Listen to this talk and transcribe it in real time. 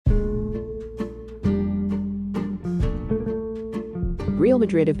Real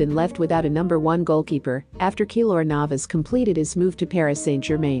Madrid have been left without a number 1 goalkeeper after Keylor Navas completed his move to Paris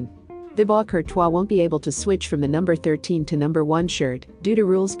Saint-Germain. Thibaut Courtois won't be able to switch from the number 13 to number 1 shirt due to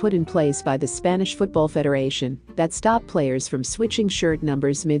rules put in place by the Spanish Football Federation that stop players from switching shirt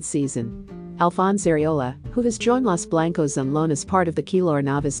numbers mid-season. Alphonse Areola, who has joined Los Blancos on loan as part of the Keylor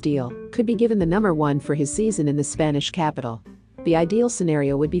Navas deal, could be given the number 1 for his season in the Spanish capital. The ideal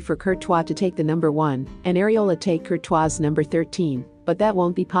scenario would be for Courtois to take the number 1 and Areola take Courtois' number 13, but that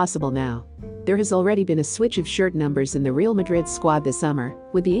won't be possible now. There has already been a switch of shirt numbers in the Real Madrid squad this summer,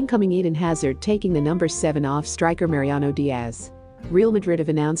 with the incoming Eden Hazard taking the number 7 off striker Mariano Diaz. Real Madrid have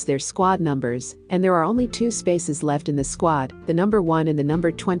announced their squad numbers, and there are only 2 spaces left in the squad, the number 1 and the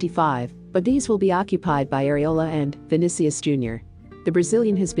number 25, but these will be occupied by Areola and Vinicius Jr. The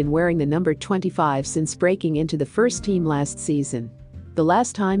Brazilian has been wearing the number 25 since breaking into the first team last season. The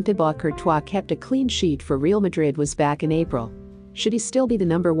last time Thibaut Courtois kept a clean sheet for Real Madrid was back in April. Should he still be the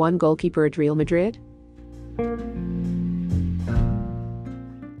number 1 goalkeeper at Real Madrid?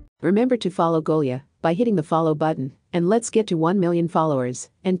 Remember to follow Golia by hitting the follow button, and let's get to 1 million followers,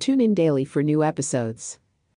 and tune in daily for new episodes.